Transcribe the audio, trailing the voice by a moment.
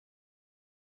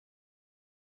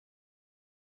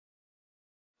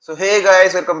So hey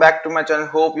guys, welcome back to my channel.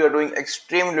 Hope you are doing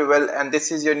extremely well, and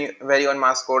this is your new, very own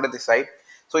mass code at this side.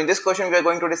 So in this question we are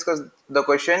going to discuss the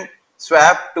question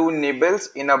swap two nibbles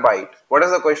in a byte. What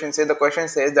does the question say? The question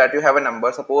says that you have a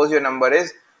number. Suppose your number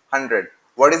is 100.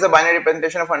 What is the binary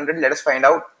representation of 100? Let us find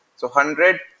out. So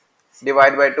 100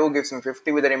 divided by 2 gives me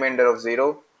 50 with a remainder of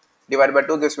 0. Divided by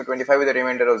 2 gives me 25 with a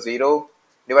remainder of 0.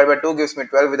 Divided by 2 gives me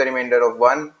 12 with a remainder of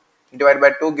 1. Divided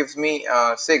by 2 gives me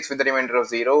 6 with a remainder of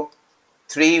 0.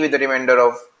 3 with the remainder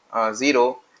of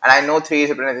 0, and I know 3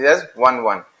 is represented as 1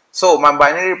 1. So my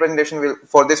binary representation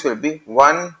for this will be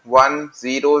 1 1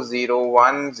 0 0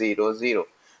 1 0 0.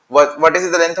 What is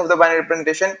the length of the binary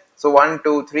representation? So 1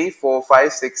 2 3 4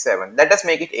 5 6 7. Let us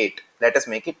make it 8. Let us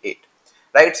make it 8.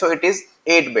 Right? So it is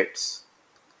 8 bits.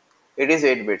 It is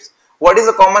 8 bits. What is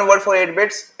the common word for 8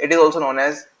 bits? It is also known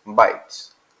as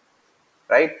bytes.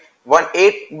 Right?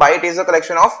 8 byte is a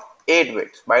collection of 8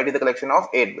 bits. Byte is a collection of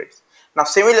 8 bits. Now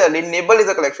similarly, nibble is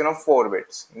a collection of 4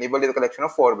 bits. Nibble is a collection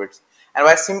of 4 bits. And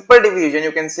by simple division,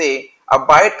 you can say a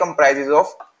byte comprises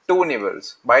of 2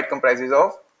 nibbles. Byte comprises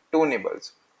of 2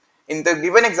 nibbles. In the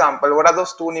given example, what are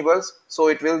those 2 nibbles? So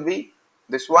it will be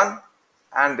this one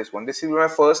and this one. This will be my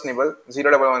first nibble,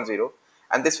 0110,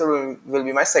 and this will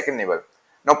be my second nibble.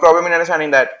 No problem in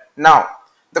understanding that. Now,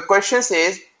 the question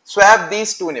says swap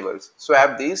these 2 nibbles.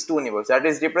 Swap these 2 nibbles. That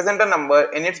is, represent a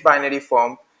number in its binary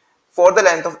form for the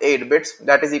length of 8 bits,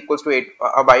 that is equals to 8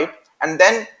 a byte, and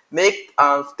then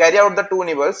carry out the 2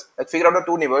 nibbles, figure out the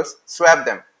 2 nibbles, swap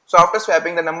them. So after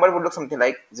swapping, the number would look something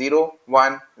like 0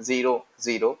 1 0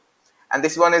 0, and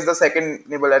this one is the second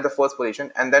nibble at the first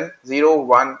position, and then 0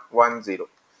 1 1 0.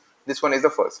 This one is the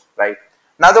first, right?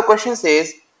 Now the question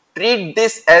says treat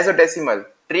this as a decimal,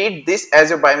 treat this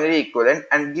as a binary equivalent,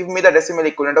 and give me the decimal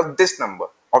equivalent of this number,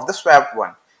 of the swapped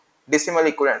one. Decimal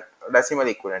equivalent.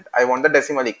 I want the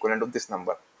decimal equivalent of this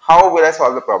number. How will I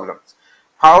solve the problem?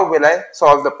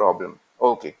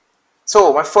 Okay.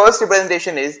 So my first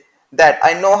representation is that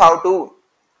I know how to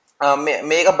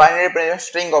make a binary representation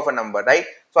string of a number, right?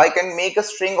 So I can make a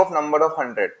string of number of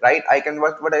 100, right?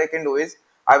 What I can do is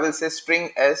I will say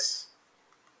string s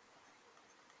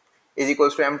is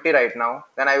equals to empty right now.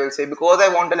 Then I will say, because I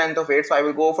want a length of 8, so I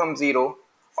will go from 0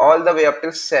 all the way up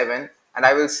till 7, and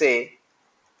I will say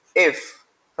if,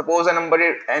 suppose a number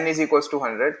n is equals to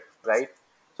 100, right?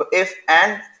 So if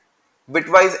and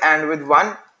bitwise and with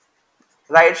 1,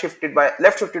 left shifted by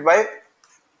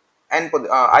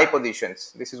I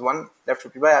positions. This is 1 left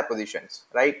shifted by I positions,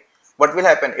 right? What will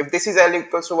happen if this is L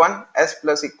equals to 1, S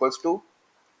plus equals to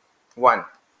 1,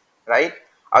 right?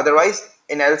 Otherwise,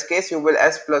 in L's case, you will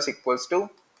S plus equals to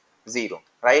 0,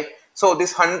 right? So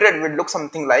this 100 will look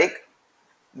something like,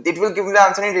 it will give me the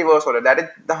answer in reverse order. That is,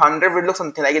 the 100 will look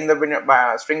something like in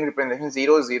the string representation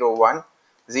 0 0 1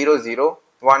 0 0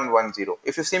 1 1 0.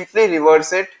 If you simply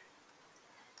reverse it,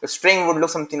 the string would look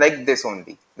something like this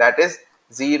only. That is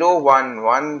 0 1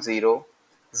 1 0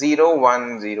 0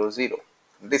 1 0 0.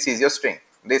 This is your string.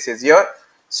 This is your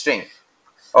string.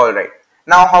 All right.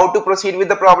 Now, how to proceed with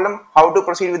the problem?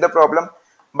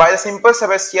 By the simple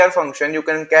substr function, you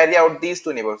can carry out these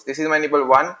 2 nibbles. This is my nibble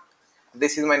 1.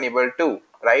 This is my nibble 2,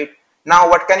 right? Now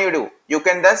what can you do? You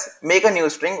can thus make a new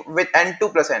string with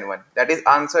n2 plus n1. That is,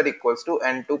 answer equals to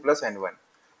n2 plus n1.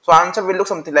 So answer will look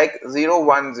something like 0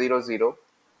 1 0 0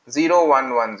 0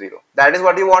 1 1 0. That is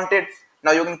what you wanted.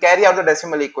 Now you can carry out the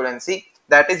decimal equivalency.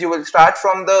 That is, you will start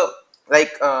from the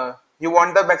you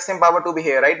want the maximum power to be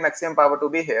here, right? Maximum power to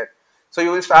be here. So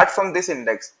you will start from this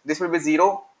index. This will be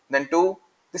 0, then 2.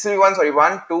 This will be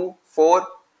 1, 2, 4,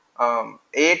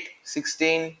 8,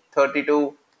 16,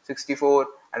 32, 64,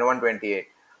 and 128.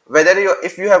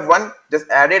 If you have 1, just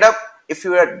add it up. If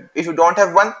you don't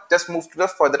have 1, just move to the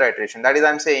further iteration. That is,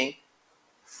 I'm saying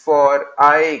for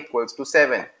I equals to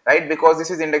 7, right? Because this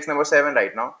is index number 7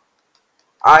 right now.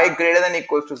 I greater than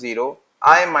equals to 0,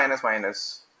 I minus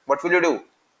minus. What will you do?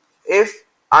 If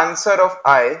answer of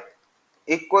I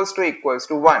equals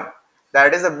to 1,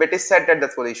 that is, the bit is set at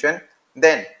that position,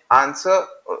 then answer,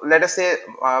 let us say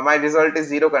my result is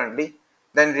 0 currently,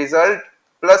 then result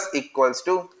plus equals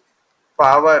to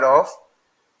power of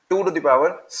 2 to the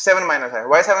power 7 minus I.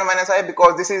 Why 7 minus I?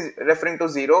 Because this is referring to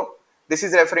 0, this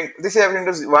is referring to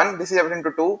 1, this is referring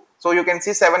to 2. So you can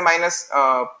see 7 minus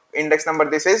index number,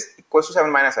 this is equals to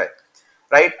 7 minus I,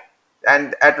 right?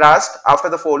 And at last, after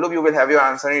the for loop, you will have your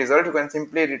answer and result. You can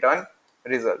simply return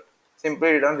result.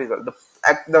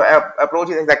 The approach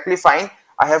is exactly fine.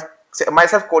 I have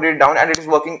myself coded it down, and it is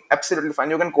working absolutely fine.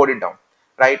 You can code it down,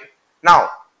 right? Now,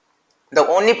 the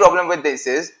only problem with this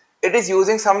is it is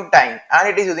using some time and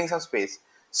it is using some space.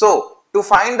 So To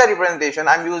find the representation,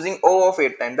 I'm using O of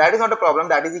 8 times. That is not a problem.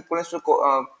 That is equivalent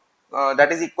to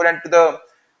that is equivalent to the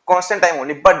constant time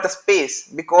only. But the space,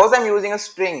 because I'm using a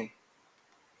string,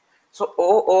 so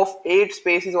O of 8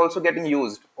 space is also getting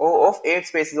used. O of 8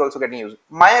 space is also getting used.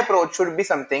 My approach should be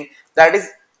something that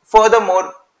is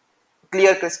furthermore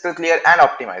clear, crystal clear and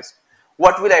optimized.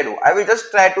 What will I do? I will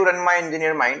just try to run my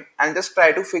engineer mind and just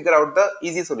try to figure out the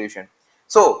easy solution.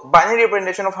 So binary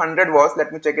representation of 100 was,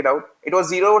 let me check it out. It was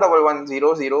 0 1 1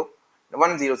 0 0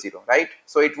 1 0 0, right?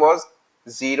 So it was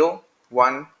 0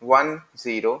 1 1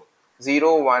 0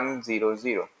 0 1 0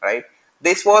 0, right?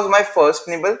 This was my first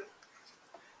nibble.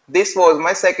 This was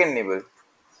my second nibble,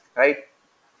 right?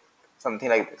 Something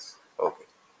like this. Okay.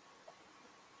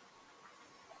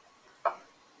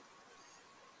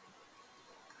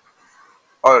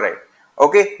 Alright.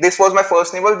 Okay, this was my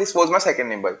first nibble, this was my second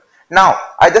nibble. Now,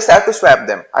 I just have to swap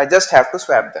them. I just have to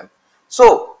swap them.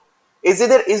 So, is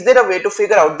there a way to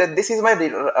figure out that this is my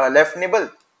left nibble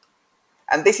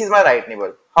and this is my right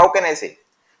nibble? How can I say?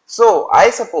 So, I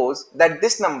suppose that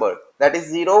this number, that is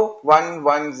 0 1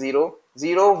 1 0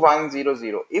 0 1 0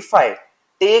 0, if I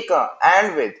take a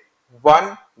AND with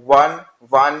 1 1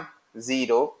 1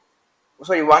 0,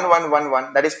 sorry, 1 1 1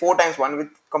 1, that is 4 times 1 with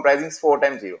comprising 4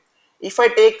 times 0. If I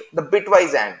take the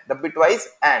bitwise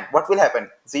AND, what will happen?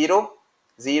 0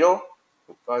 0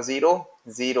 0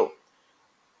 0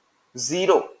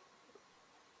 0.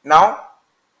 Now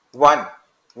 1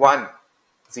 1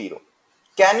 0.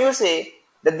 Can you say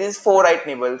that these 4 right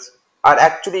nibbles are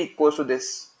actually equal to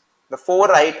this? The 4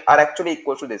 right are actually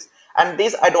equal to this, and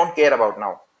this I don't care about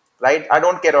now, right? I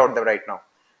don't care about them right now.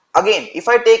 Again, if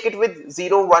I take it with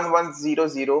 0 1 1 0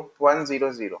 0 1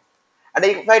 0 0, and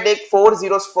if I take 4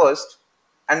 zeros first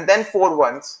and then 4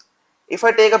 ones, if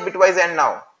I take a bitwise AND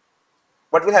now,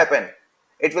 what will happen?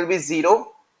 It will be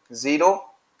 0 0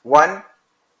 1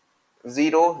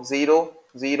 0 0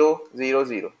 0 0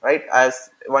 0, right? As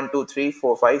 1 2 3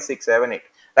 4 5 6 7 8,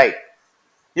 right?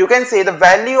 You can say the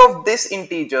value of this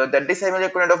integer, that decimal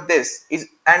equivalent of this, is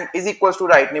equals to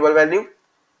right nibble value.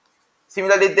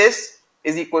 Similarly, this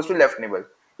is equals to left nibble.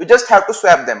 You just have to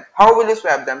swap them. How will you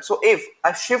swap them? So if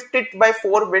I shift it by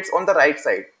 4 bits on the right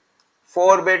side,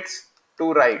 4 bits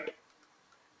to right,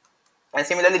 and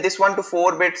similarly this one to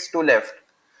 4 bits to left.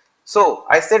 So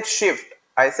I said shift,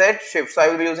 so I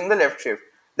will be using the left shift.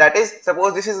 That is,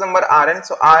 suppose this is number Rn,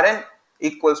 so Rn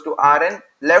equals to Rn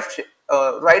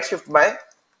right shift by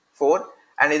 4,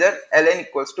 and either Ln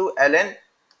equals to Ln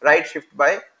right shift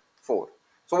by 4.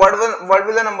 So what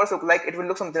will the numbers look like? It will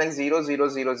look something like 0 0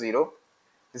 0 0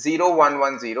 0 1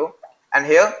 1 0, and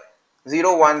here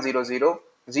 0 1 0 0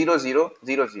 0 0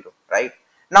 0 0, right?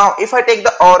 Now if I take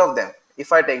the OR of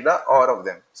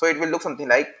them, so it will look something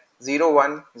like 0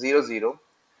 1 0 0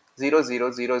 0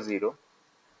 0 0 0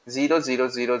 0 0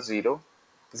 0 0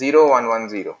 0 1 1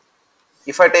 0.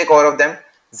 If I take all of them,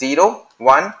 0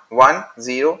 1 1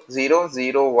 0 0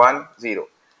 0 1 0.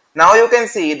 Now you can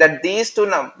see that this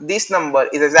number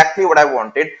is exactly what I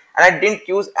wanted, and I didn't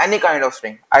use any kind of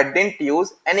string.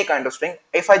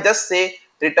 If I just say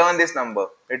return this number,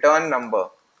 you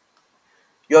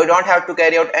don't have to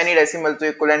carry out any decimal to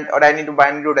equivalent or any to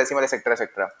binary to decimal, etc.,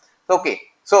 etc. Okay,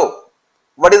 so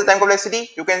what is the time complexity?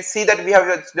 You can see that we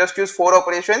have just used 4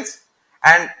 operations,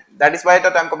 and that is why the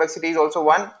time complexity is also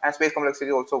 1 and space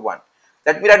complexity is also 1.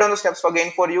 Let me write down the steps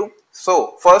again for you.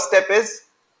 So first step is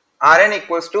Rn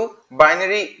equals to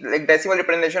binary, like decimal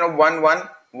representation of 1 1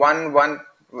 1 1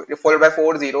 followed by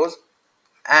 4 zeros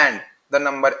and the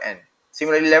number n.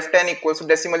 Similarly, left n equals to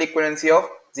decimal equivalency of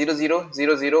 0 0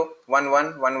 0 0 1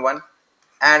 1 1 1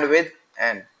 and with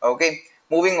n. Okay,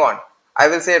 moving on, I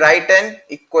will say right n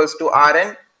equals to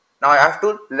Rn. Now I have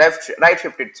to right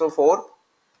shift it, so 4.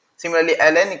 Similarly,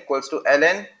 Ln equals to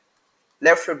Ln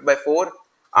left shift by 4.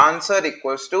 Answer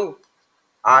equals to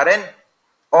Rn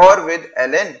or with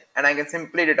Ln, and I can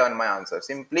simply return my answer.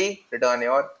 Simply return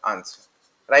your answer,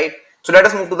 right? So let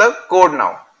us move to the code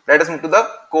now.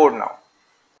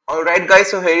 Alright guys,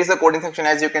 so here is the coding section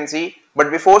as you can see.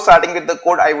 But before starting with the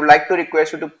code, I would like to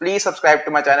request you to please subscribe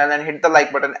to my channel and hit the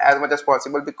like button as much as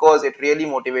possible, because it really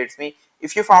motivates me.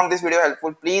 If you found this video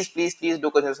helpful, please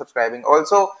do consider subscribing.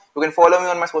 Also, you can follow me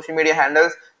on my social media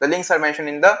handles. The links are mentioned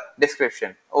in the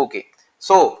description. Okay,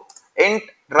 so int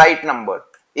right number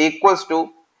equals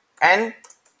to n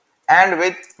and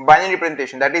with binary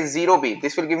representation, that is 0b.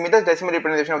 This will give me the decimal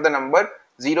representation of the number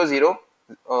 1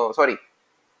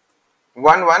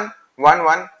 1 1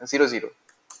 1 0 0.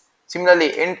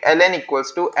 Similarly, int ln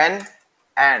equals to n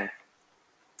and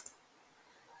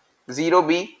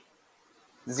 0b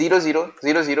 0 0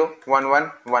 0 0 1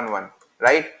 1 1 1,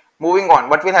 right? Moving on,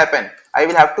 what will happen? I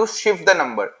will have to shift the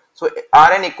number. So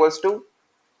Rn equals to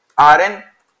Rn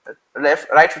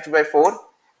right 50 by 4,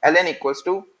 Ln equals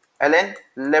to Ln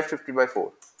left 50 by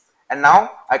 4. And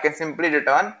now I can simply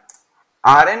return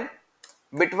Rn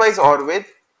bitwise or with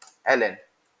Ln,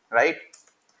 right?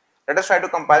 Let us try to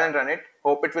compile and run it.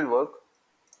 Hope it will work.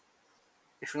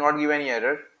 It should not give any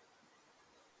error.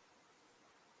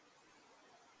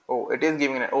 Oh, it is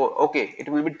giving an, oh, okay, it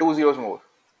will be 2 zeros more.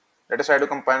 Let us try to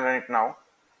compile and run it now.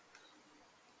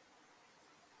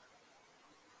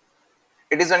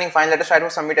 It is running fine. Let us try to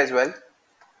submit as well.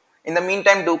 In the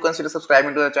meantime, do consider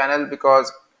subscribing to the channel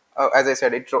because as I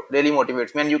said, it really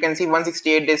motivates me. And you can see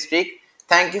 168 days streak.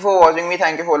 Thank you for watching me.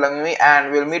 Thank you for loving me.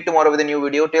 And we'll meet tomorrow with a new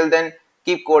video. Till then,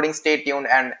 keep coding, stay tuned,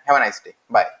 and have a nice day.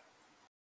 Bye.